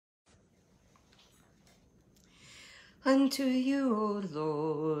Unto you, O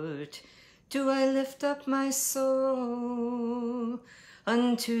Lord, do I lift up my soul.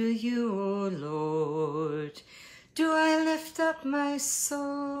 Unto you, O Lord, do I lift up my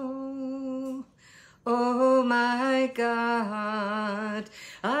soul. Oh my God,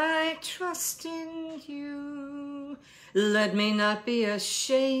 I trust in you. Let me not be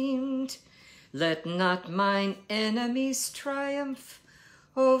ashamed. Let not mine enemies triumph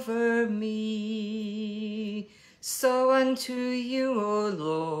over me. So unto you, O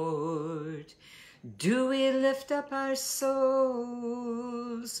Lord, do we lift up our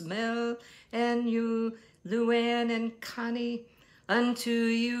souls. Mel and you, Luann and Connie, unto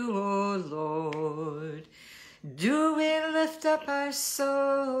you, O Lord, do we lift up our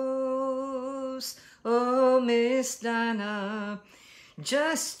souls. Oh, Miss Donna,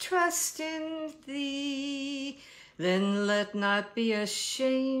 just trust in thee, then let not be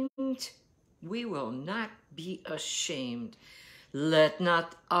ashamed. We will not be ashamed. Let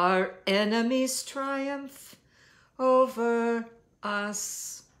not our enemies triumph over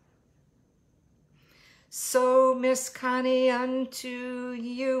us. So, Miss Connie, unto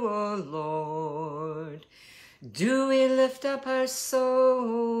you, O Lord, do we lift up our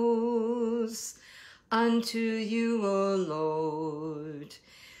souls. Unto you, O Lord,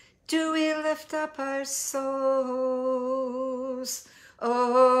 do we lift up our souls.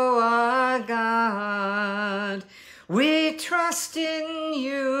 Oh, our God, we trust in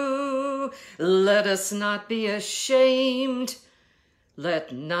you. Let us not be ashamed.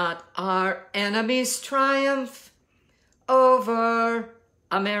 Let not our enemies triumph over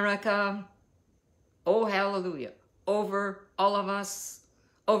America. Oh, hallelujah. Over all of us,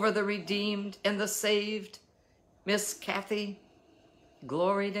 over the redeemed and the saved. Miss Kathy,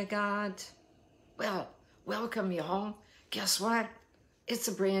 glory to God. Well, welcome y'all. Guess what? It's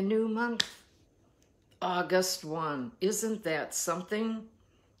a brand new month. August 1. Isn't that something?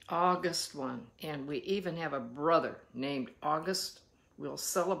 August 1. And we even have a brother named August. We'll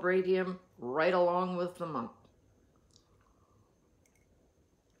celebrate him right along with the month.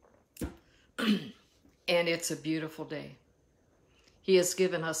 And it's a beautiful day. He has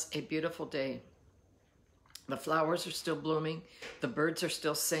given us a beautiful day. The flowers are still blooming. The birds are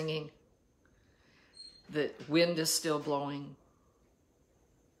still singing. The wind is still blowing.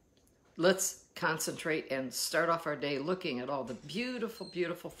 Let's concentrate and start off our day looking at all the beautiful,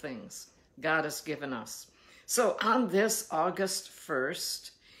 beautiful things God has given us. So on this August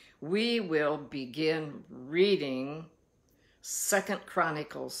 1st, we will begin reading 2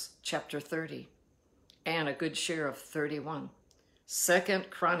 Chronicles chapter 30 and a good share of 31. 2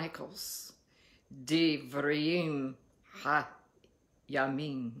 Chronicles, Divrim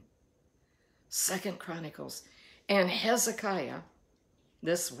Ha-Yamin. 2 Chronicles. And Hezekiah,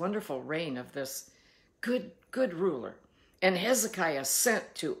 this wonderful reign of this good ruler, and Hezekiah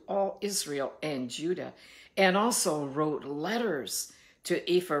sent to all Israel and Judah, and also wrote letters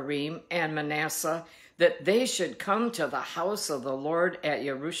to Ephraim and Manasseh that they should come to the house of the Lord at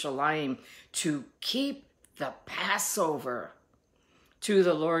Jerusalem to keep the Passover to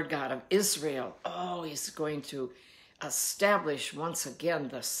the Lord God of Israel. Oh, he's going to establish once again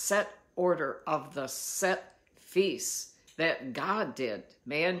the set order of the set feasts that God did.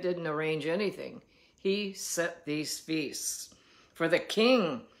 Man didn't arrange anything. He set these feasts. For the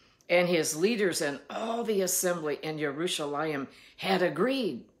king and his leaders and all the assembly in Jerusalem had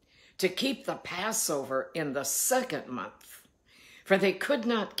agreed to keep the Passover in the 2nd month. For they could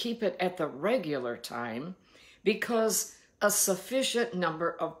not keep it at the regular time because a sufficient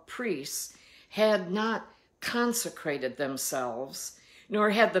number of priests had not consecrated themselves,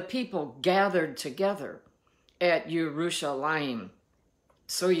 nor had the people gathered together at Jerusalem.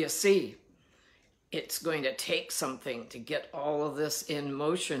 So you see, it's going to take something to get all of this in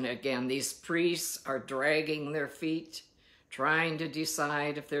motion again. These priests are dragging their feet, trying to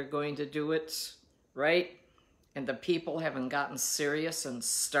decide if they're going to do it, right? And the people haven't gotten serious and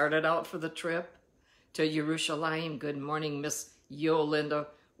started out for the trip to Jerusalem. Good morning, Miss Yolinda.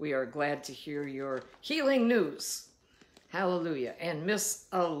 We are glad to hear your healing news. Hallelujah. And Miss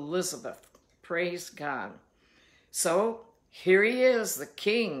Elizabeth, praise God. So here he is, the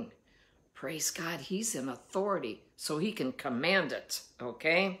king. Praise God, he's in authority, so he can command it,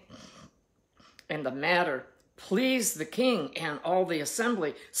 okay? And the matter pleased the king and all the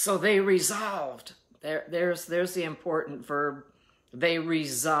assembly, so they resolved. There's the important verb. They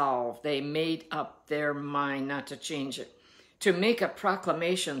resolved. They made up their mind not to change it. To make a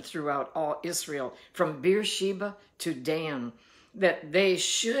proclamation throughout all Israel, from Beersheba to Dan, that they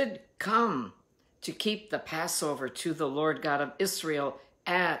should come to keep the Passover to the Lord God of Israel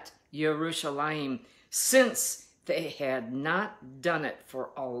at Jerusalem, since They had not done it for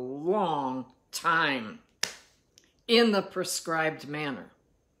a long time in the prescribed manner.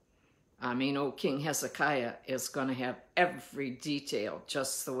 I mean, old King Hezekiah is going to have every detail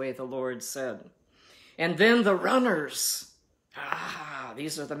just the way the Lord said. And then the runners,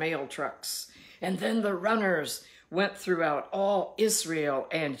 these are the mail trucks. And then the runners went throughout all Israel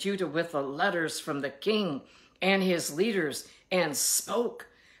and Judah with the letters from the king and his leaders and spoke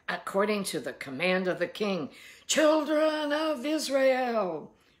according to the command of the king. Children of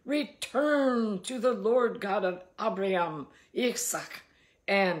Israel, return to the Lord God of Abraham, Isaac,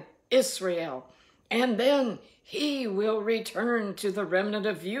 and Israel, and then he will return to the remnant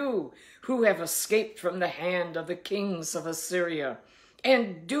of you who have escaped from the hand of the kings of Assyria.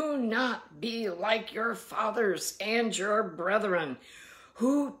 And do not be like your fathers and your brethren,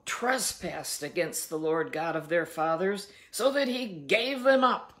 who trespassed against the Lord God of their fathers, so that he gave them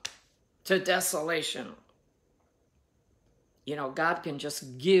up to desolation. You know, God can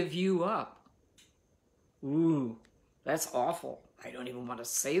just give you up. Ooh, that's awful. I don't even want to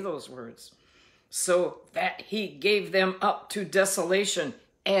say those words. So that he gave them up to desolation,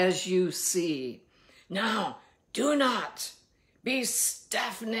 as you see. Now, do not be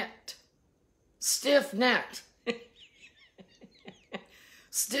stiff-necked, stiff-necked,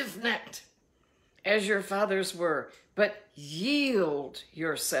 as your fathers were, but yield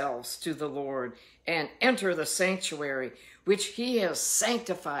yourselves to the Lord and enter the sanctuary, which he has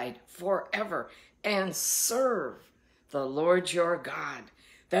sanctified forever, and serve the Lord your God,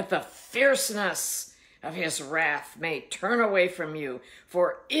 that the fierceness of his wrath may turn away from you.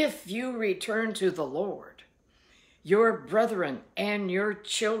 For if you return to the Lord, your brethren and your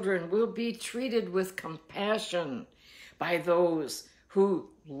children will be treated with compassion by those who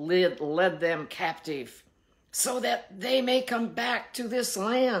led them captive, so that they may come back to this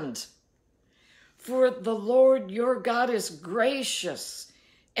land. For the Lord your God is gracious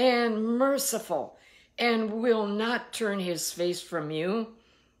and merciful, and will not turn his face from you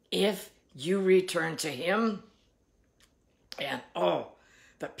if you return to him. And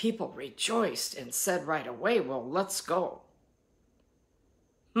the people rejoiced and said right away, well, let's go.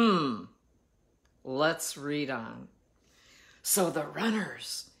 Let's read on. So the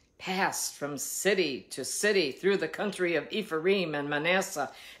runners passed from city to city through the country of Ephraim and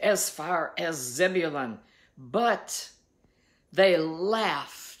Manasseh as far as Zebulun, but they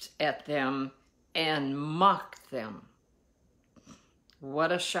laughed at them and mocked them.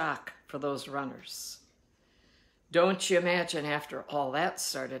 What a shock for those runners. Don't you imagine after all that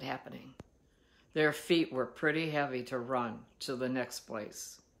started happening, their feet were pretty heavy to run to the next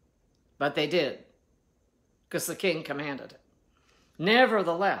place. But they did, because the king commanded it.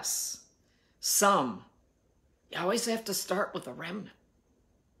 Nevertheless, some, you always have to start with a remnant,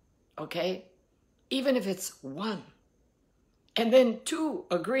 okay? Even if it's one. And then two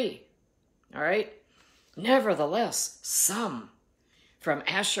agree, all right? Nevertheless, some from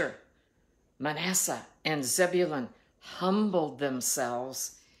Asher, Manasseh, and Zebulun humbled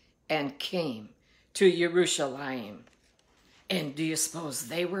themselves and came to Jerusalem. And do you suppose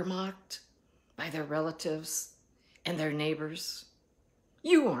they were mocked by their relatives and their neighbors?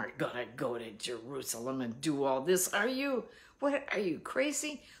 You aren't going to go to Jerusalem and do all this, are you? What, are you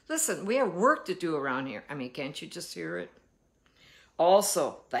crazy? Listen, we have work to do around here. I mean, can't you just hear it?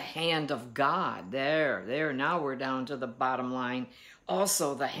 Also, the hand of God, there, now we're down to the bottom line.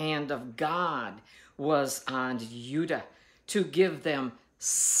 Also, the hand of God was on Judah to give them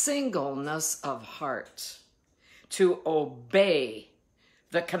singleness of heart, to obey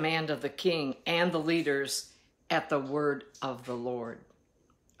the command of the king and the leaders at the word of the Lord.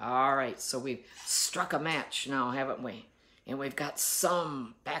 All right, so we've struck a match now, haven't we? And we've got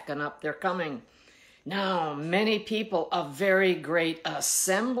some backing up. They're coming. Now, many people, a very great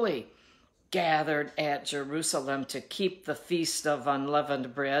assembly, gathered at Jerusalem to keep the feast of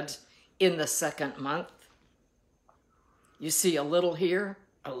unleavened bread in the 2nd month. You see, a little here,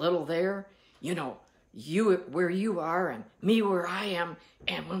 a little there. You know, you where you are and me where I am.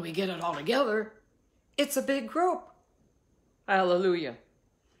 And when we get it all together, it's a big group. Hallelujah.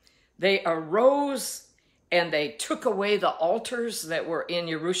 They arose and they took away the altars that were in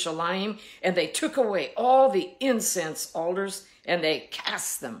Jerusalem, and they took away all the incense altars, and they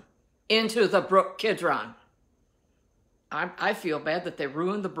cast them into the brook Kidron. I feel bad that they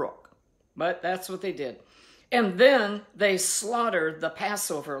ruined the brook, but that's what they did. And then they slaughtered the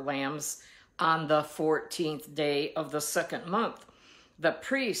Passover lambs on the 14th day of the 2nd month. The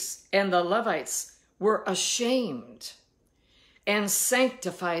priests and the Levites were ashamed and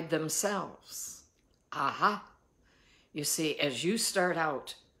sanctified themselves. Aha. You see, as you start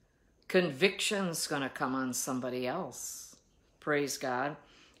out Conviction's going to come on somebody else. Praise God.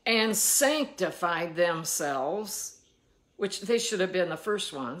 And sanctified themselves, which they should have been the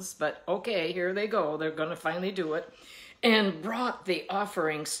first ones, but okay, here they go. They're going to finally do it. And brought the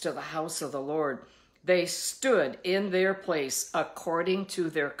offerings to the house of the Lord. They stood in their place according to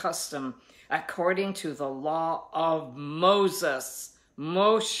their custom, according to the law of Moses,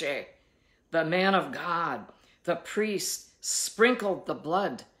 Moshe, the man of God. The priest sprinkled the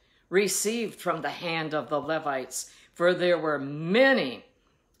blood received from the hand of the Levites, for there were many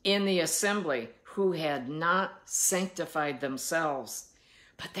in the assembly who had not sanctified themselves.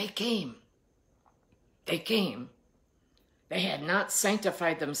 But they came. They came. They had not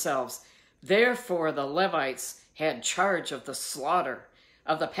sanctified themselves. Therefore the Levites had charge of the slaughter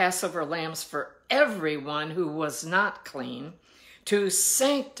of the Passover lambs for everyone who was not clean, to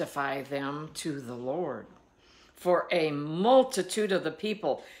sanctify them to the Lord. For a multitude of the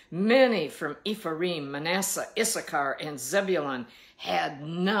people, many from Ephraim, Manasseh, Issachar, and Zebulun, had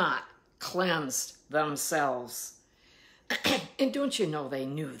not cleansed themselves. And don't you know they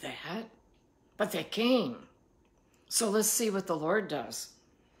knew that? But they came. So let's see what the Lord does.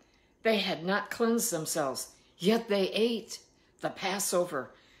 They had not cleansed themselves, yet they ate the Passover,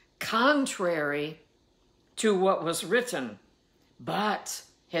 contrary to what was written. But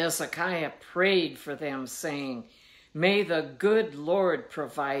Hezekiah prayed for them, saying, may the good Lord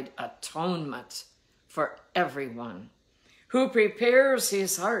provide atonement for everyone who prepares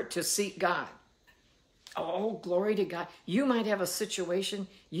his heart to seek God. Oh, glory to God. You might have a situation,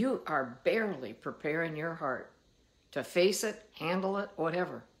 you are barely preparing your heart to face it, handle it,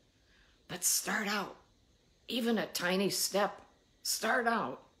 whatever. But start out, even a tiny step, start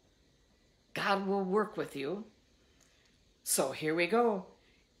out. God will work with you. So here we go.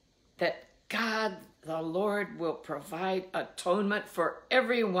 That God, the Lord, will provide atonement for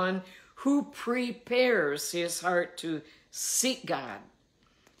everyone who prepares his heart to seek God.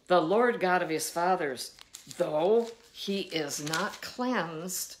 The Lord God of his fathers, though he is not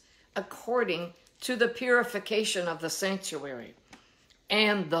cleansed according to the purification of the sanctuary.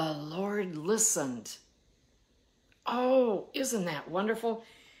 And the Lord listened. Oh, isn't that wonderful?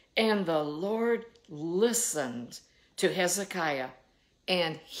 And the Lord listened to Hezekiah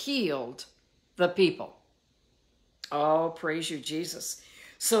and healed the people. Oh, praise you, Jesus.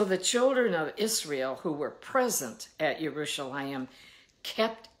 So the children of Israel who were present at Jerusalem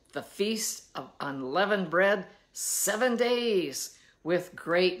kept the feast of unleavened bread 7 days with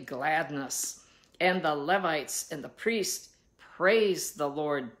great gladness. And the Levites and the priests praised the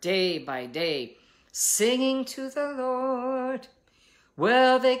Lord day by day, singing to the Lord.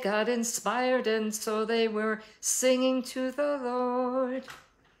 Well, they got inspired, and so they were singing to the Lord,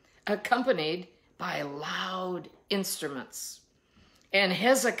 accompanied by loud instruments. And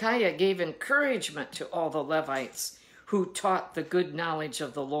Hezekiah gave encouragement to all the Levites who taught the good knowledge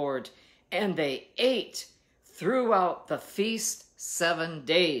of the Lord, and they ate throughout the feast 7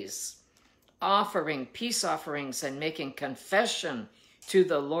 days, offering peace offerings and making confession to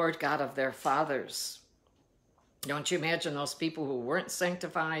the Lord God of their fathers. Don't you imagine those people who weren't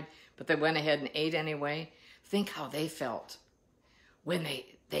sanctified, but they went ahead and ate anyway? Think how they felt when they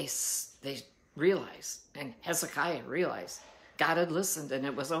realized, and Hezekiah realized, God had listened and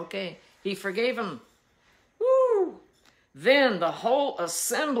it was okay. He forgave them. Woo! Then the whole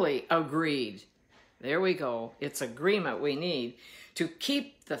assembly agreed. There we go. It's agreement we need to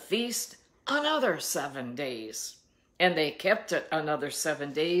keep the feast another 7 days. And they kept it another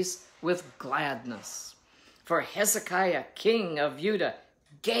 7 days with gladness. For Hezekiah, king of Judah,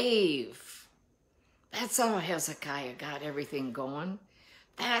 gave. That's how Hezekiah got everything going.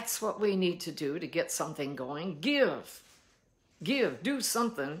 That's what we need to do to get something going. Give. Give. Do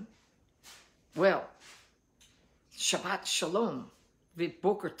something. Well, Shabbat Shalom,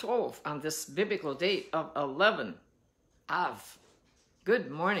 Boker Tov, on this biblical date of 11 Av.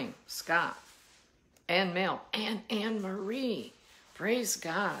 Good morning, Scott, and Mel, and Anne Marie. Praise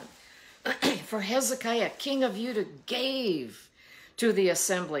God. For Hezekiah, king of Judah, gave to the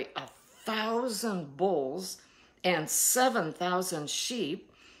assembly 1,000 bulls and 7,000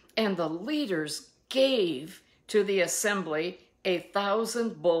 sheep, and the leaders gave to the assembly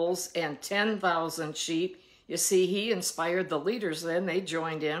 1,000 bulls and 10,000 sheep. You see, he inspired the leaders then, they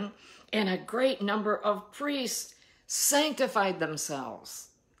joined in, and a great number of priests sanctified themselves.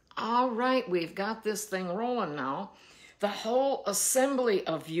 All right, we've got this thing rolling now. The whole assembly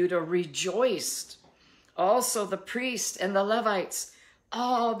of Judah rejoiced. Also the priests and the Levites,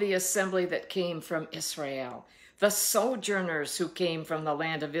 all the assembly that came from Israel, the sojourners who came from the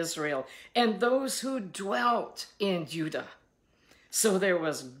land of Israel, and those who dwelt in Judah. So there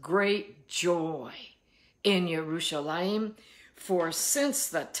was great joy in Jerusalem, for since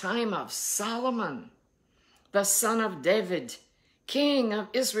the time of Solomon, the son of David, king of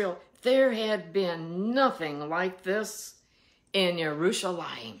Israel, there had been nothing like this in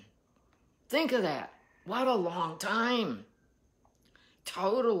Jerusalem. Think of that. What a long time.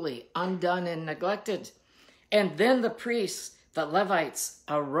 Totally undone and neglected. And then the priests, the Levites,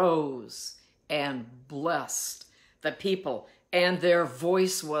 arose and blessed the people, and their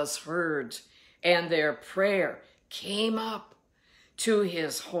voice was heard, and their prayer came up to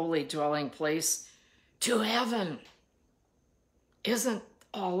his holy dwelling place, to heaven. Isn't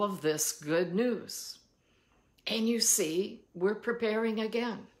all of this good news? And you see, we're preparing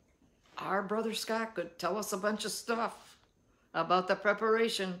again. Our brother Scott could tell us a bunch of stuff about the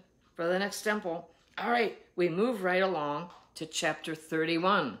preparation for the next temple. All right, we move right along to chapter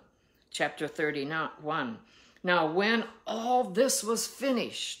 31. Chapter 31. Now, when all this was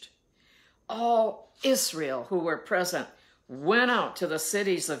finished, all Israel who were present went out to the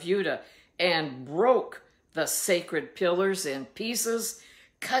cities of Judah and broke the sacred pillars in pieces,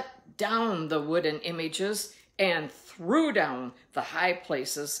 cut down the wooden images, and threw down the high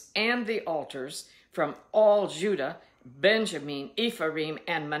places and the altars from all Judah, Benjamin, Ephraim,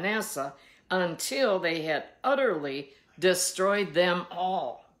 and Manasseh, until they had utterly destroyed them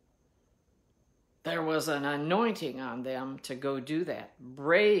all. There was an anointing on them to go do that.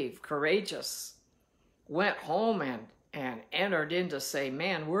 Brave, courageous. Went home and entered in to say,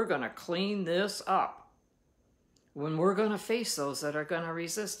 man, we're going to clean this up when we're going to face those that are going to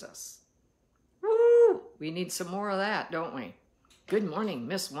resist us. Woo! We need some more of that, don't we? Good morning,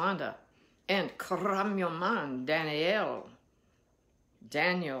 Miss Wanda. And Kramyoman, Daniel.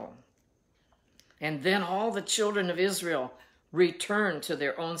 And then all the children of Israel returned to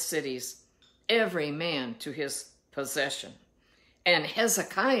their own cities, every man to his possession. And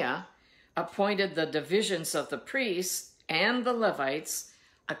Hezekiah appointed the divisions of the priests and the Levites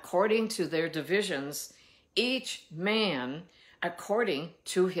according to their divisions, each man according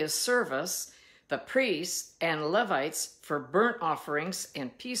to his service, the priests and Levites for burnt offerings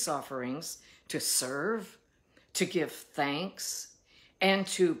and peace offerings, to serve, to give thanks, and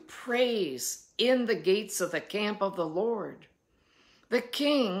to praise in the gates of the camp of the Lord. The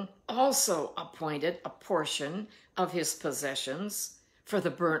king also appointed a portion of his possessions for the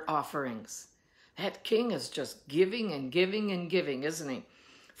burnt offerings. That king is just giving and giving and giving, isn't he?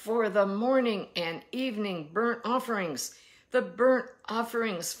 For the morning and evening burnt offerings, the burnt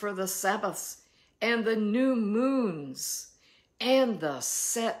offerings for the Sabbaths and the new moons and the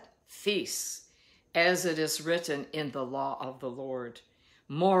set feasts, as it is written in the law of the Lord.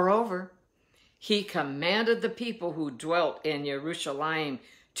 Moreover, he commanded the people who dwelt in Jerusalem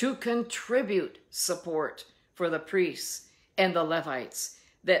to contribute support for the priests and the Levites,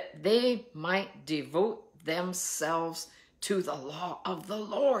 that they might devote themselves to the law of the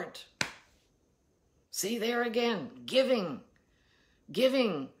Lord. See there again, giving.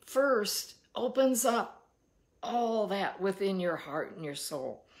 Giving first opens up all that within your heart and your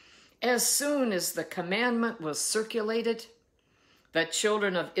soul. As soon as the commandment was circulated, the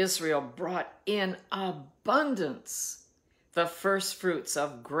children of Israel brought in abundance the first fruits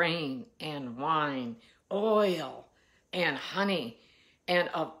of grain and wine, oil and honey, and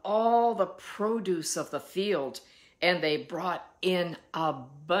of all the produce of the field, and they brought in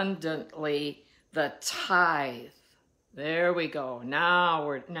abundantly the tithe. There we go. Now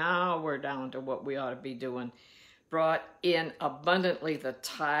we're down to what we ought to be doing. Brought in abundantly the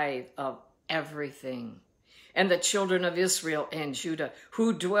tithe of everything. And the children of Israel and Judah,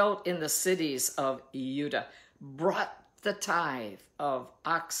 who dwelt in the cities of Judah, brought the tithe of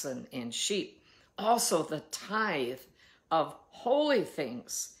oxen and sheep, also the tithe of holy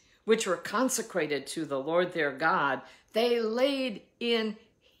things, which were consecrated to the Lord their God. They laid in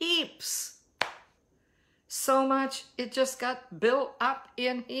heaps. So much, it just got built up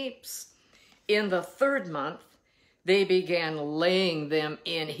in heaps. In the 3rd month, they began laying them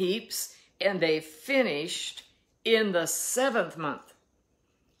in heaps, and they finished in the 7th month.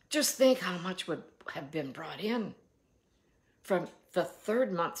 Just think how much would have been brought in from the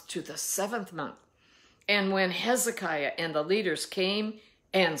 3rd month to the 7th month. And when Hezekiah and the leaders came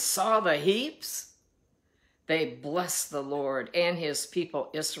and saw the heaps, they blessed the Lord and his people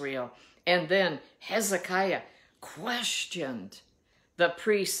Israel. And then Hezekiah questioned the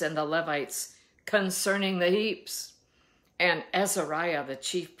priests and the Levites concerning the heaps. And Azariah, the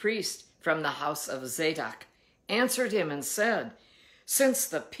chief priest from the house of Zadok, answered him and said, since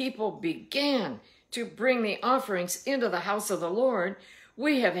the people began to bring the offerings into the house of the Lord,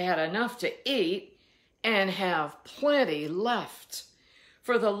 we have had enough to eat and have plenty left.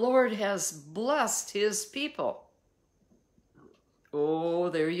 for the Lord has blessed his people. Oh,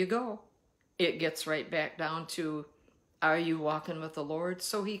 there you go. It gets right back down to, are you walking with the Lord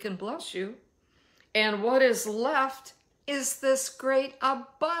so he can bless you? And what is left is this great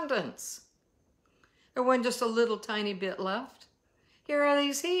abundance. There wasn't just a little tiny bit left. Here are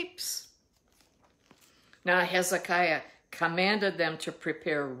these heaps. Now Hezekiah commanded them to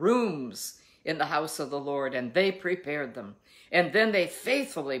prepare rooms in the house of the Lord, and they prepared them. And then they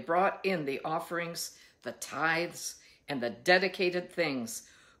faithfully brought in the offerings, the tithes, and the dedicated things.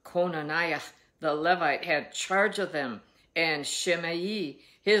 Conaniah the Levite had charge of them, and Shimei,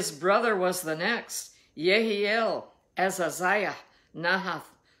 his brother, was the next. Yehiel, Azaziah, Nahath,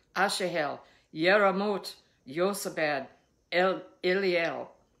 Ashahel, Yeramot, Yosabad, Eliel,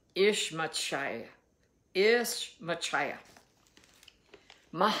 Ishmachiah,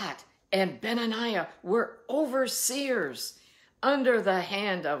 Mahat, and Benaniah were overseers under the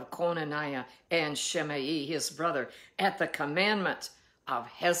hand of Conaniah and Shimei, his brother, at the commandment of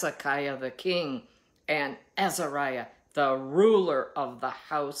Hezekiah the king and Azariah, the ruler of the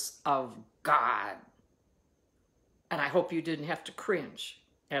house of God. And I hope you didn't have to cringe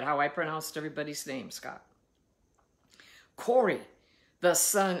at how I pronounced everybody's name, Scott. Corey, the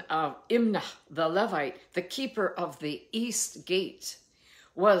son of Imnah the Levite, the keeper of the east gate,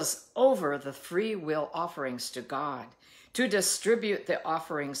 was over the free will offerings to God, to distribute the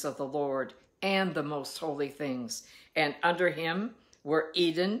offerings of the Lord and the most holy things. And under him were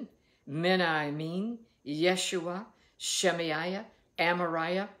Eden, Menamin, Yeshua, Shemaiah,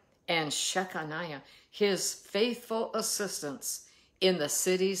 Amariah, and Shechaniah, his faithful assistants in the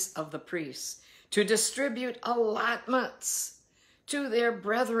cities of the priests, to distribute allotments to their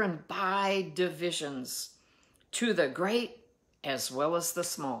brethren by divisions, to the great as well as the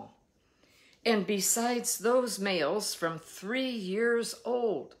small. And besides those males from 3 years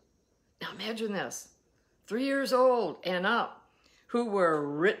old, now imagine this, 3 years old and up, who were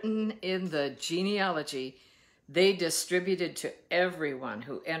written in the genealogy, they distributed to everyone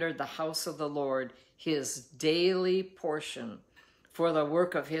who entered the house of the Lord his daily portion for the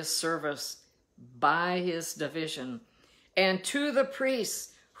work of his service by his division, and to the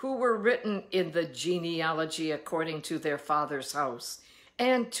priests who were written in the genealogy according to their father's house,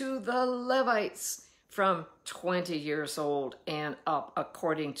 and to the Levites from 20 years old and up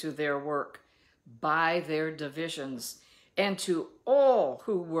according to their work by their divisions, and to all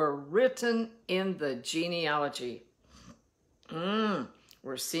who were written in the genealogy.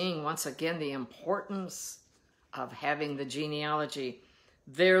 We're seeing once again the importance of having the genealogy.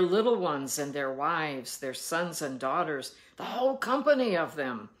 Their little ones and their wives, their sons and daughters, the whole company of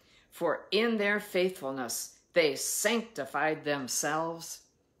them, for in their faithfulness they sanctified themselves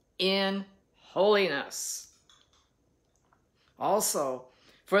in holiness. Also,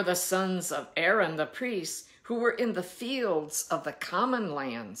 for the sons of Aaron the priests, who were in the fields of the common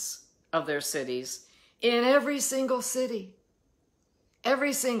lands of their cities, in every single city,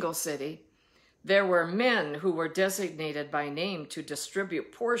 there were men who were designated by name to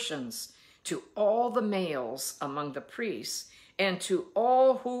distribute portions to all the males among the priests and to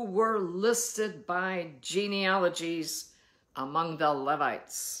all who were listed by genealogies among the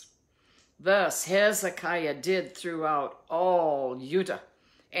Levites. Thus Hezekiah did throughout all Judah,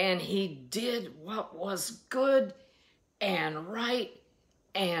 and he did what was good and right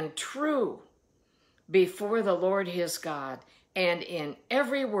and true before the Lord his God, and in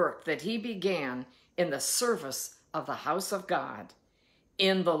every work that he began in the service of the house of God,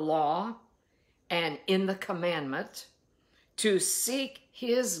 in the law and in the commandment, to seek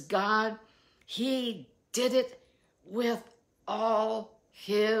his God, he did it with all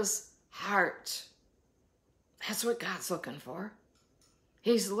his heart. That's what God's looking for.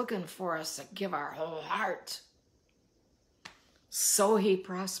 He's looking for us to give our whole heart. So he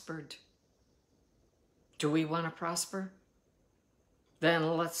prospered. Do we want to prosper?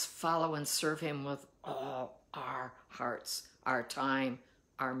 Then let's follow and serve him with all our hearts, our time,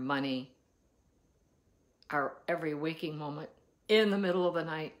 our money, our every waking moment, in the middle of the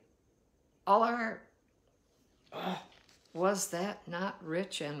night, all our heart. Oh, was that not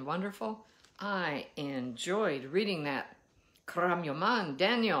rich and wonderful? I enjoyed reading that. Kram Yoman,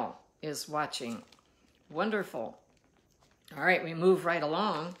 Daniel is watching. Wonderful. All right, we move right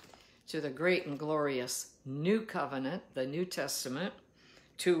along to the great and glorious New Covenant, the New Testament,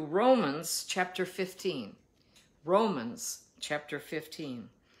 to Romans chapter 15. Romans chapter 15.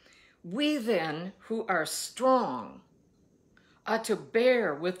 We then, who are strong, ought to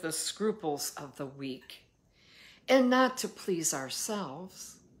bear with the scruples of the weak, and not to please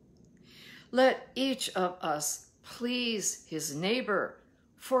ourselves. Let each of us please his neighbor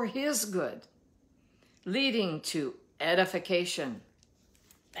for his good, leading to edification.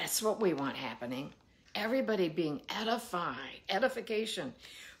 That's what we want happening. Everybody being edified, edification.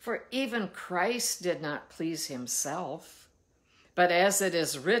 For even Christ did not please himself, but as it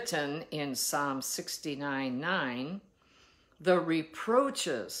is written in Psalm 69:9, the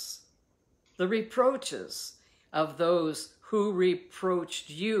reproaches of those who reproached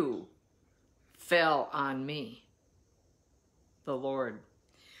you fell on me, the Lord.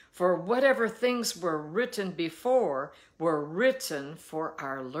 For whatever things were written before were written for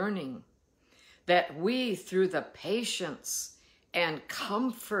our learning, that we, through the patience and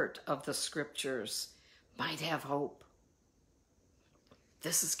comfort of the Scriptures, might have hope.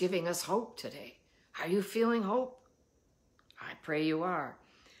 This is giving us hope today. Are you feeling hope? I pray you are.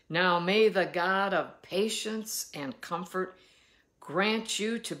 Now may the God of patience and comfort grant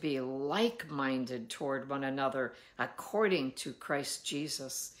you to be like-minded toward one another according to Christ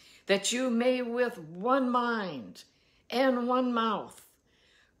Jesus, that you may with one mind and one mouth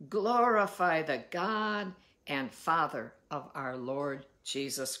glorify the God and Father of our Lord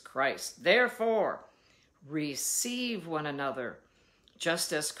Jesus Christ. Therefore, receive one another,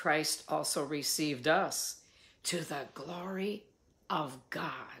 just as Christ also received us, to the glory of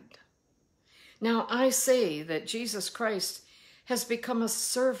God. Now I say that Jesus Christ has become a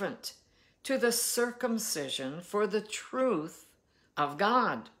servant to the circumcision for the truth of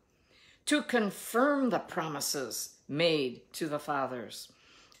God, to confirm the promises made to the fathers,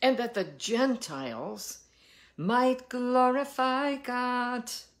 and that the Gentiles might glorify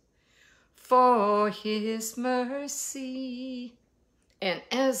God for his mercy. And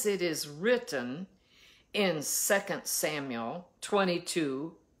as it is written in 2 Samuel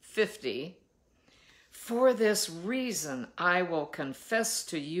 22:50, for this reason I will confess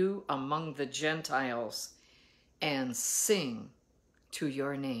to you among the Gentiles and sing to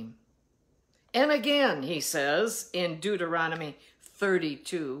your name. And again, he says in Deuteronomy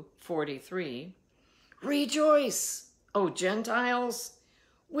 32:43, rejoice, O Gentiles,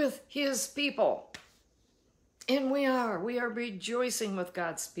 with his people. And we are rejoicing with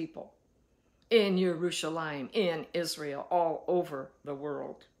God's people in Jerusalem, in Israel, all over the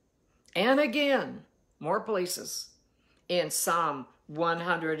world. And again, more places in Psalm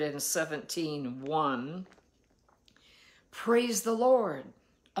 117:1, praise the Lord,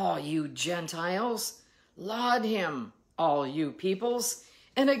 all you Gentiles, laud him, all you peoples.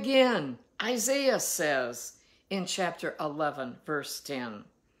 And again, Isaiah says in chapter 11, verse 10,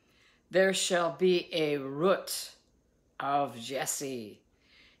 there shall be a root of Jesse,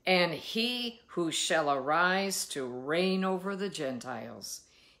 and he who shall arise to reign over the Gentiles.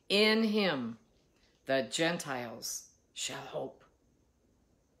 In him the Gentiles shall hope.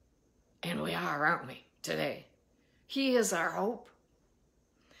 And we are, aren't we, today? He is our hope.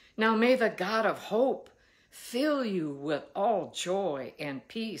 Now may the God of hope fill you with all joy and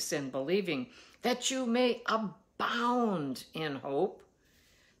peace in believing, that you may abound in hope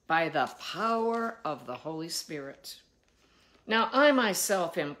by the power of the Holy Spirit. Now I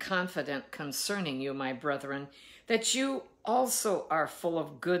myself am confident concerning you, my brethren, that you also are full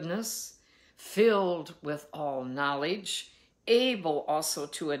of goodness, filled with all knowledge, able also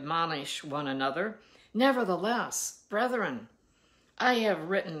to admonish one another. Nevertheless, brethren, I have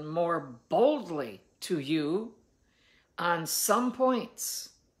written more boldly to you on some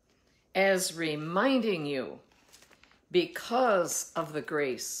points, as reminding you, because of the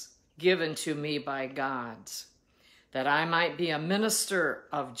grace given to me by God, that I might be a minister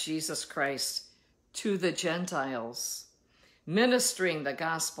of Jesus Christ to the Gentiles, ministering the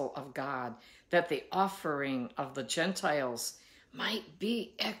gospel of God, that the offering of the Gentiles might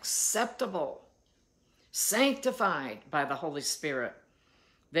be acceptable, sanctified by the Holy Spirit.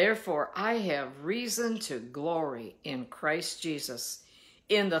 Therefore, I have reason to glory in Christ Jesus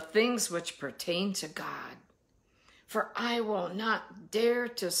in the things which pertain to God. For I will not dare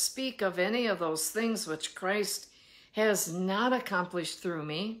to speak of any of those things which Christ has not accomplished through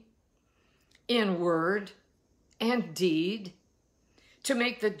me, in word and deed, to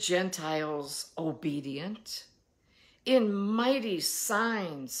make the Gentiles obedient, in mighty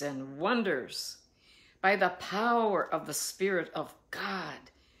signs and wonders, by the power of the Spirit of God,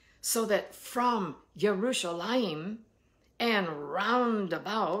 so that from Jerusalem and round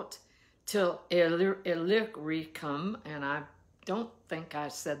about till Illyricum, and I don't think I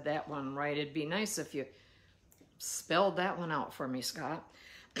said that one right. It'd be nice if you spelled that one out for me, Scott.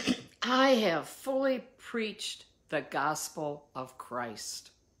 I have fully preached the gospel of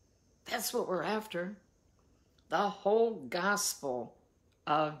Christ. That's what we're after. The whole gospel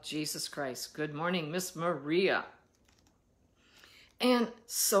of Jesus Christ. Good morning, Miss Maria. And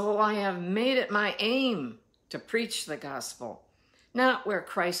so I have made it my aim to preach the gospel, not where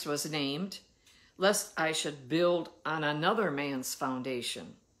Christ was named, lest I should build on another man's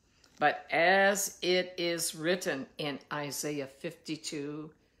foundation. But as it is written in Isaiah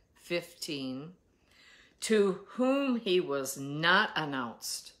 52:15, to whom he was not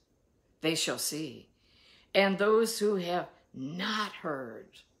announced, they shall see, and those who have not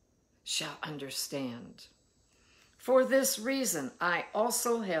heard shall understand. For this reason, I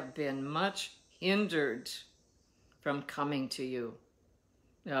also have been much hindered from coming to you.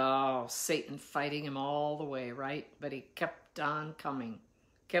 Oh, Satan fighting him all the way, right? But he kept on coming,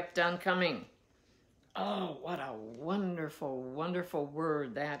 kept on coming. Oh, what a wonderful, wonderful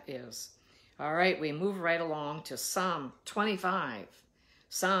word that is. All right, we move right along to Psalm 25.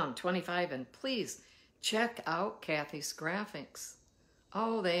 Psalm 25, and please check out Kathy's graphics.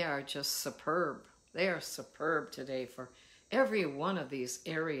 Oh, they are just superb. They are superb today for every one of these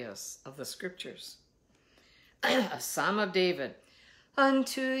areas of the scriptures. A Psalm of David.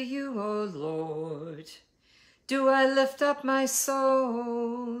 Unto you, O Lord, do I lift up my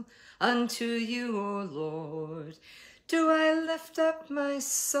soul. Unto you, O Lord, do I lift up my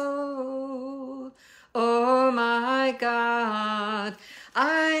soul. O my God,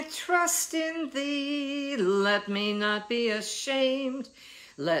 I trust in thee. Let me not be ashamed.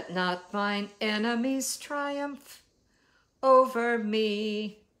 Let not mine enemies triumph over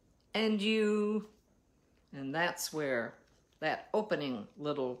me and you. And that's where that opening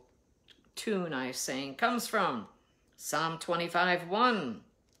little tune I sang comes from. Psalm 25:1.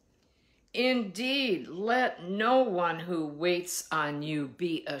 Indeed, let no one who waits on you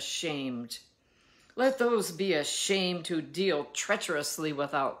be ashamed. Let those be ashamed who deal treacherously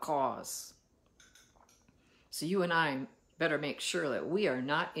without cause. So you and I better make sure that we are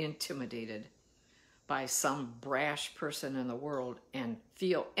not intimidated by some brash person in the world and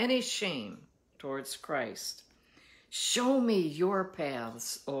feel any shame towards Christ. Show me your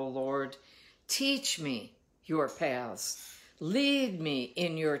paths, O Lord. Teach me your paths. Lead me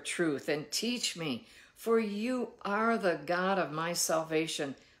in your truth and teach me, for you are the God of my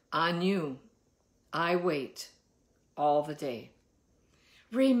salvation. On you I wait all the day.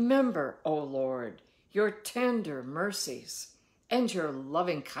 Remember, O Lord, your tender mercies and your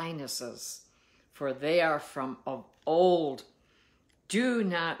loving kindnesses, for they are from of old. Do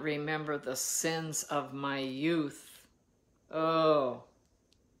not remember the sins of my youth. Oh,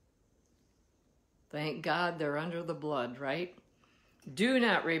 thank God they're under the blood, right? Do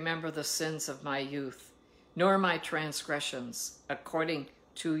not remember the sins of my youth, nor my transgressions. According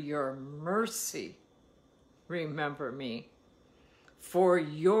to your mercy, remember me. For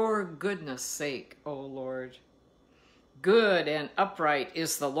your goodness' sake, O Lord. Good and upright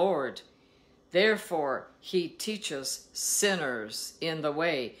is the Lord. Therefore, he teaches sinners in the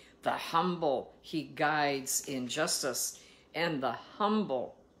way. The humble he guides in justice, and the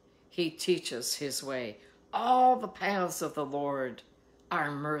humble he teaches his way. All the paths of the Lord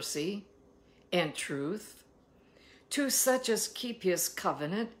are mercy and truth to such as keep his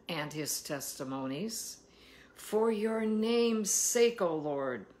covenant and his testimonies. For your name's sake, O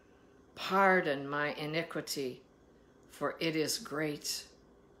Lord, pardon my iniquity, for it is great.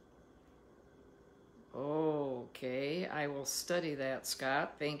 Okay, I will study that,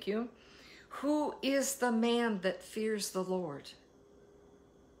 Scott. Thank you. Who is the man that fears the Lord?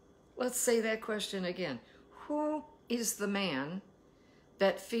 Let's say that question again. Who is the man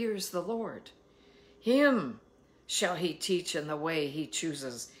that fears the Lord? Him shall he teach in the way he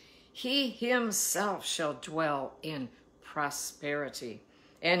chooses. He himself shall dwell in prosperity,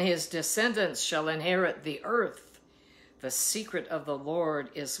 and his descendants shall inherit the earth. The secret of the Lord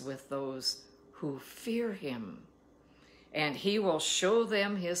is with those who fear him, and he will show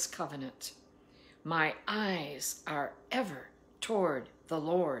them his covenant. My eyes are ever toward the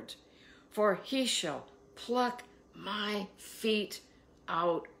Lord, for he shall pluck my feet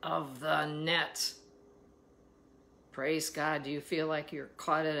out of the net. Praise God. Do you feel like you're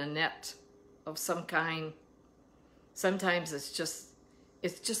caught in a net of some kind? Sometimes it's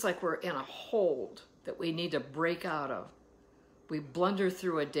just like we're in a hold that we need to break out of. We blunder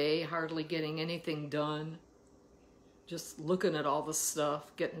through a day, hardly getting anything done, just looking at all the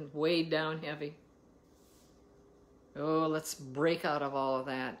stuff, getting weighed down heavy. Oh, let's break out of all of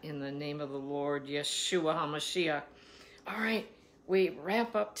that in the name of the Lord, Yeshua HaMashiach. All right, we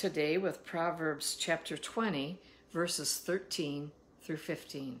wrap up today with Proverbs chapter 20, verses 13 through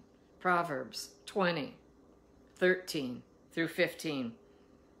 15. Proverbs 20, 13 through 15.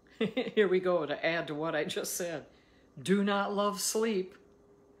 Here we go to add to what I just said. Do not love sleep,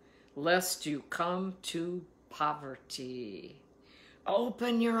 lest you come to poverty.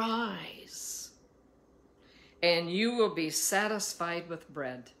 Open your eyes, and you will be satisfied with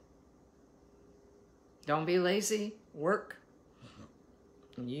bread. Don't be lazy. Work,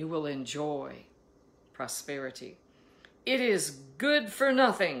 and you will enjoy prosperity. It is good for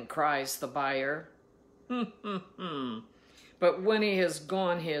nothing, cries the buyer. But when he has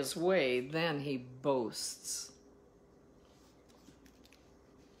gone his way, then he boasts.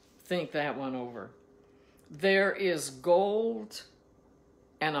 Think that one over. There is gold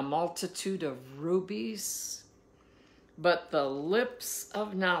and a multitude of rubies, but the lips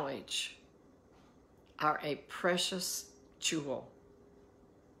of knowledge are a precious jewel.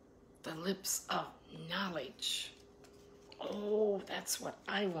 The lips of knowledge. Oh, that's what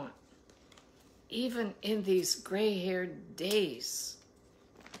I want. Even in these gray-haired days,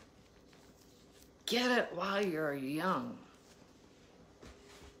 get it while you're young.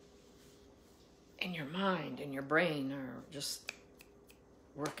 And your mind and your brain are just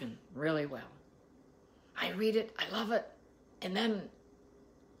working really well. I read it, I love it, and then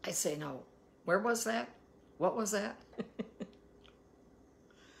I say, no, where was that? What was that?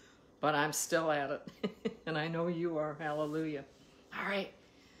 But I'm still at it, and I know you are. Hallelujah. All right.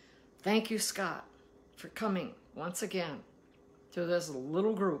 Thank you, Scott, for coming once again to this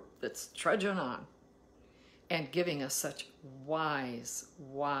little group that's trudging on and giving us such wise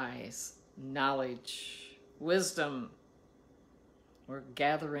knowledge, wisdom. We're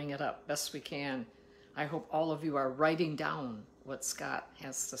gathering it up best we can. I hope all of you are writing down what Scott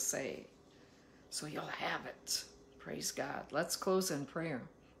has to say so you'll have it. Praise God. Let's close in prayer.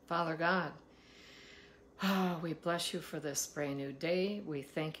 Father God, we bless you for this brand new day. We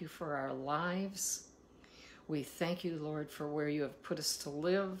thank you for our lives. We thank you, Lord, for where you have put us to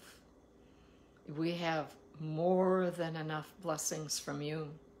live. We have more than enough blessings from you.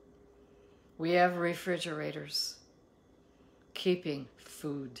 We have refrigerators keeping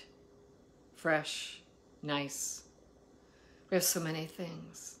food fresh, nice. We have so many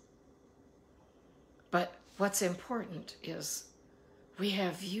things. But what's important is we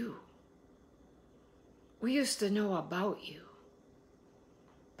have you. We used to know about you,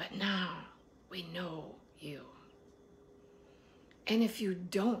 but now we know you. And if you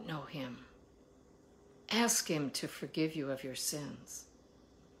don't know him, ask him to forgive you of your sins,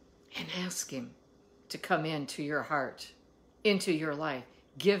 and ask him to come into your heart, into your life.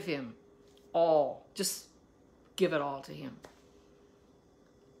 Give him all. Just give it all to him.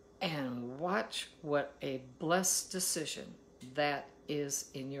 And watch what a blessed decision that is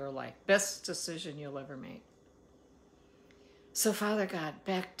in your life. Best decision you'll ever make. So, Father God,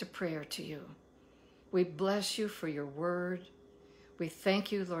 back to prayer to you. We bless you for your word. We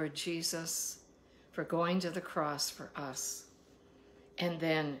thank you, Lord Jesus, for going to the cross for us and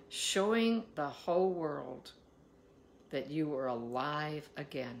then showing the whole world that you were alive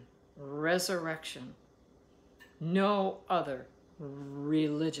again. Resurrection. No other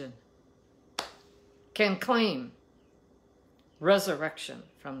religion can claim resurrection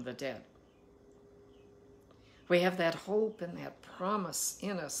from the dead. We have that hope and that promise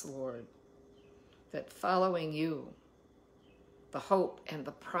in us, Lord, that following you, the hope and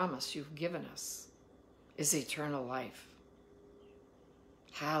the promise you've given us is eternal life.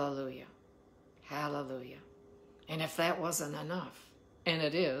 Hallelujah. Hallelujah. And if that wasn't enough, and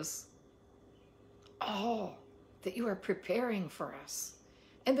it is, all that you are preparing for us,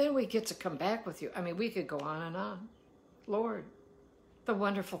 and then we get to come back with you. I mean, we could go on and on. Lord, the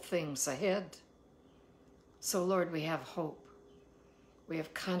wonderful things ahead. So, Lord, we have hope. We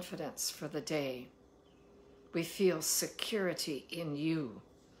have confidence for the day. We feel security in you,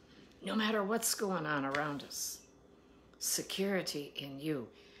 no matter what's going on around us. Security in you.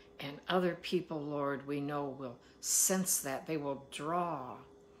 And other people, Lord, we know will sense that. They will draw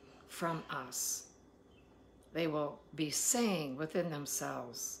from us. They will be saying within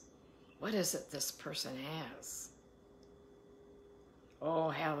themselves, what is it this person has? Oh,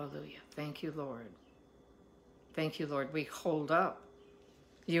 hallelujah. Thank you, Lord. Thank you, Lord. We hold up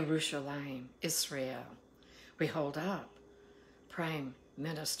Jerusalem, Israel. We hold up Prime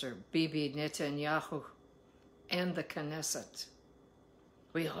Minister Bibi Netanyahu and the Knesset.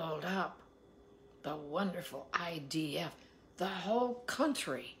 We hold up the wonderful IDF. The whole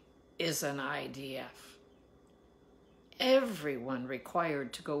country is an IDF. Everyone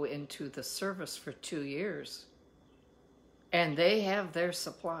required to go into the service for 2 years. And they have their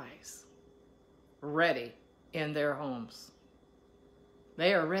supplies ready in their homes.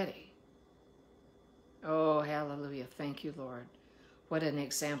 They are ready. Oh, hallelujah. Thank you, Lord. What an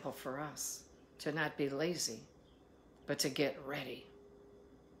example for us to not be lazy, but to get ready.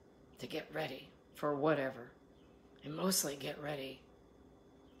 To get ready for whatever. And mostly get ready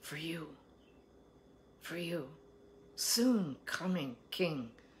for you, soon coming King,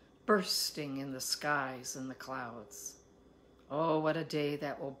 bursting in the skies and the clouds. Oh, what a day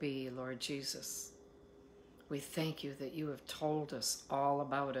that will be, Lord Jesus. We thank you that you have told us all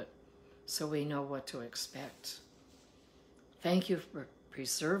about it, so we know what to expect. Thank you for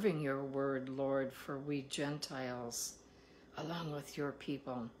preserving your word, Lord, for we Gentiles, along with your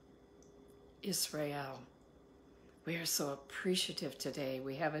people, Israel. We are so appreciative today.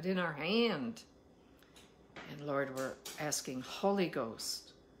 We have it in our hand. And Lord, we're asking Holy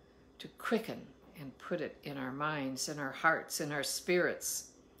Ghost to quicken and put it in our minds, in our hearts, in our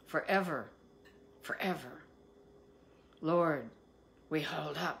spirits, forever, forever. Lord, we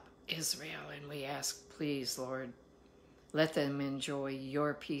hold up Israel and we ask, please, Lord, let them enjoy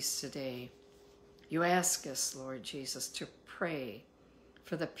your peace today. You ask us, Lord Jesus, to pray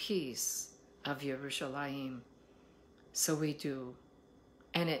for the peace of Jerusalem. So we do.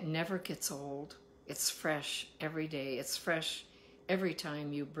 And it never gets old. It's fresh every day. It's fresh every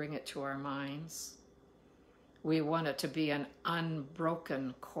time you bring it to our minds. We want it to be an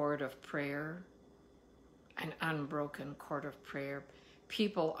unbroken cord of prayer. An unbroken cord of prayer.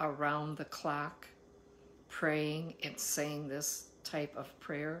 People around the clock praying and saying this type of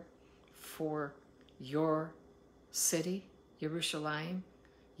prayer for your city, Jerusalem,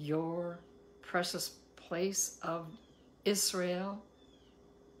 your precious place of Israel.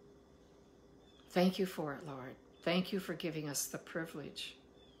 Thank you for it, Lord. Thank you for giving us the privilege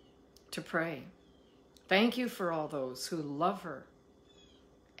to pray. Thank you for all those who love her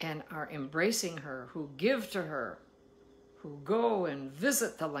and are embracing her, who give to her, who go and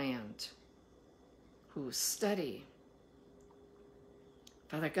visit the land, who study.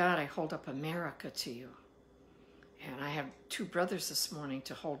 Father God, I hold up America to you. And I have 2 brothers this morning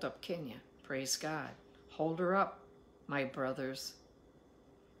to hold up Kenya. Praise God. Hold her up, my brothers.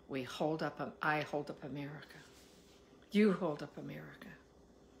 I hold up America. You hold up America.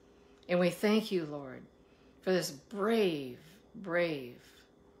 And we thank you, Lord, for this brave, brave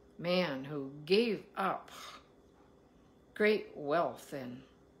man who gave up great wealth and,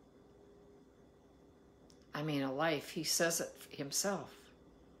 a life, he says it himself,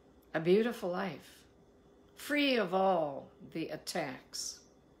 a beautiful life, free of all the attacks.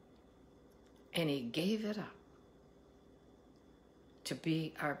 And he gave it up to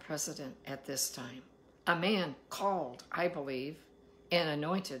be our president at this time. A man called, I believe, and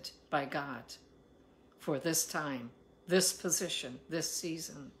anointed by God for this time, this position, this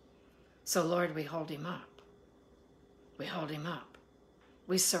season. So, Lord, we hold him up. We hold him up.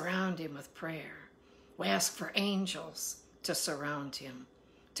 We surround him with prayer. We ask for angels to surround him,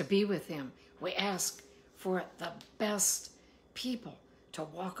 to be with him. We ask for the best people to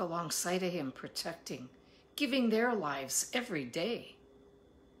walk alongside of him, protecting, giving their lives every day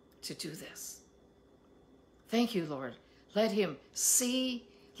to do this. Thank you, Lord. Let him see,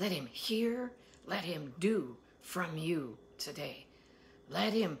 let him hear, let him do from you today.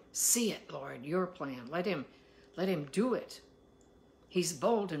 Let him see it, Lord, your plan. Let him do it. He's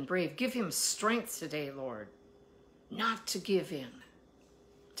bold and brave. Give him strength today, Lord, not to give in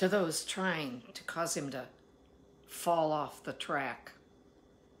to those trying to cause him to fall off the track.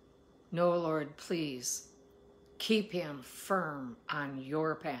 No, Lord, please keep him firm on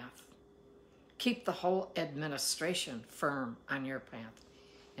your path. Keep the whole administration firm on your path.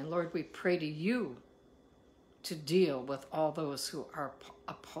 And Lord, we pray to you to deal with all those who are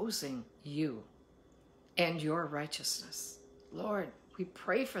opposing you and your righteousness. Lord, we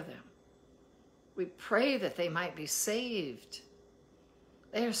pray for them. We pray that they might be saved.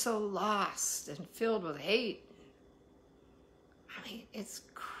 They are so lost and filled with hate. It's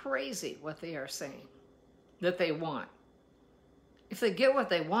crazy what they are saying that they want. If they get what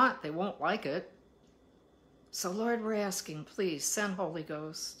they want, they won't like it. So, Lord, we're asking, please send Holy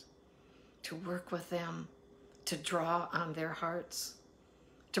Ghost to work with them, to draw on their hearts,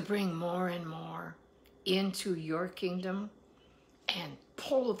 to bring more and more into your kingdom and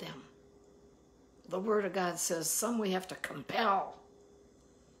pull them. The Word of God says some we have to compel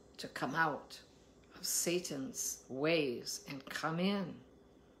to come out of Satan's ways and come in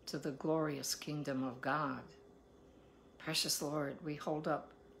to the glorious kingdom of God. Precious Lord, we hold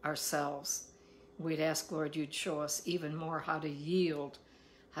up ourselves. We'd ask, Lord, you'd show us even more how to yield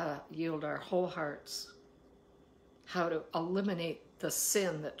our whole hearts, how to eliminate the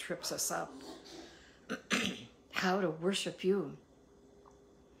sin that trips us up, how to worship you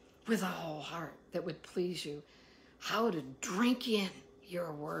with a whole heart that would please you, how to drink in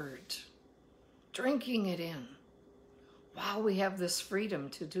your word, drinking it in, while we have this freedom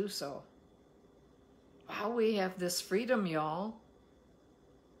to do so. While we have this freedom, y'all,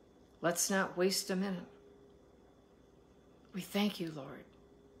 Let's not waste a minute. We thank you, Lord.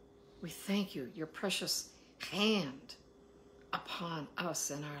 We thank you, your precious hand upon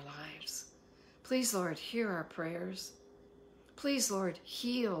us in our lives. Please, Lord, hear our prayers. Please, Lord,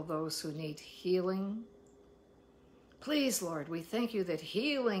 heal those who need healing. Please, Lord, we thank you that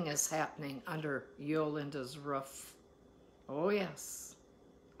healing is happening under Yolinda's roof. Oh, yes.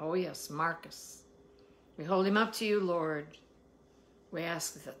 Oh, yes, Marcus. We hold him up to you, Lord. We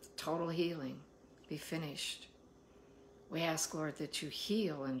ask that the total healing be finished. We ask, Lord, that you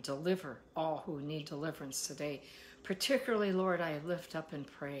heal and deliver all who need deliverance today. Particularly, Lord, I lift up and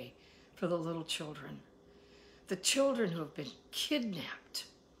pray for the little children. The children who have been kidnapped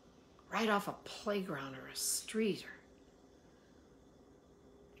right off a playground or a street.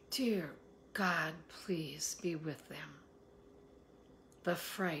 Dear God, please be with them. The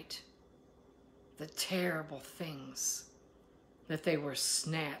fright, the terrible things that they were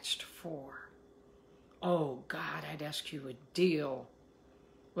snatched for. Oh God, I'd ask you would deal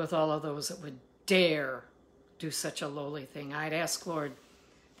with all of those that would dare do such a lowly thing. I'd ask, Lord,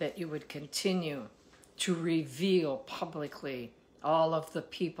 that you would continue to reveal publicly all of the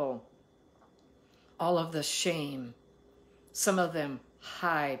people, all of the shame, some of them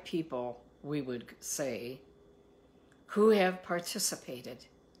high people, we would say, who have participated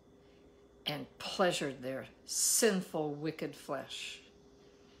and pleasured their sinful, wicked flesh,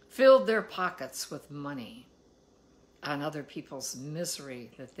 filled their pockets with money on other people's misery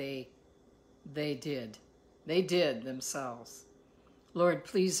that they did themselves. Lord,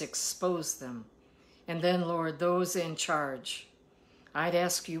 please expose them. And then, Lord, those in charge, I'd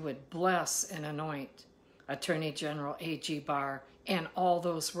ask you would bless and anoint Attorney General A.G. Barr and all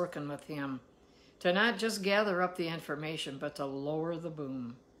those working with him to not just gather up the information, but to lower the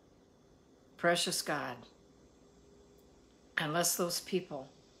boom. Precious God, unless those people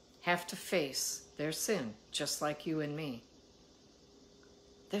have to face their sin, just like you and me,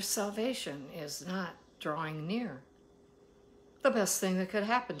 their salvation is not drawing near. The best thing that could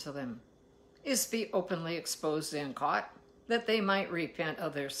happen to them is be openly exposed and caught, that they might repent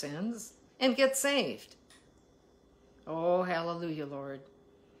of their sins and get saved. Oh, hallelujah, Lord.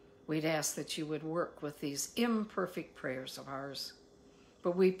 We'd ask that you would work with these imperfect prayers of ours.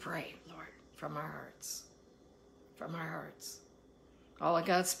 But we pray, Lord, from our hearts. From our hearts. All of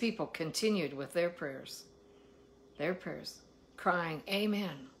God's people continued with their prayers, crying,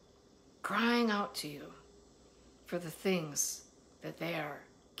 amen, crying out to you for the things that they are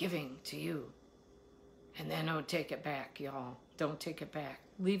giving to you. And then don't take it back, y'all. Don't take it back.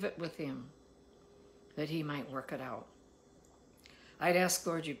 Leave it with him, that he might work it out. I'd ask,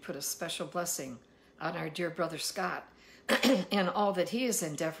 Lord, you put a special blessing on our dear brother Scott and all that he is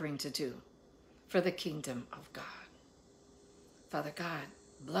endeavoring to do for the kingdom of God. Father God,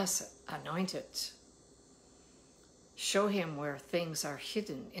 bless it, anoint it. Show him where things are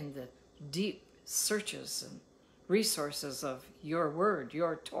hidden in the deep searches and resources of your word,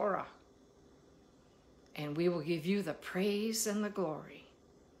 your Torah. And we will give you the praise and the glory.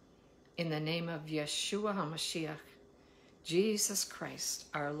 In the name of Yeshua HaMashiach, Jesus Christ,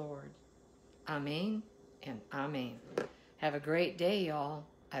 our Lord. Amen and amen. Have a great day, y'all.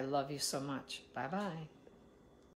 I love you so much. Bye-bye.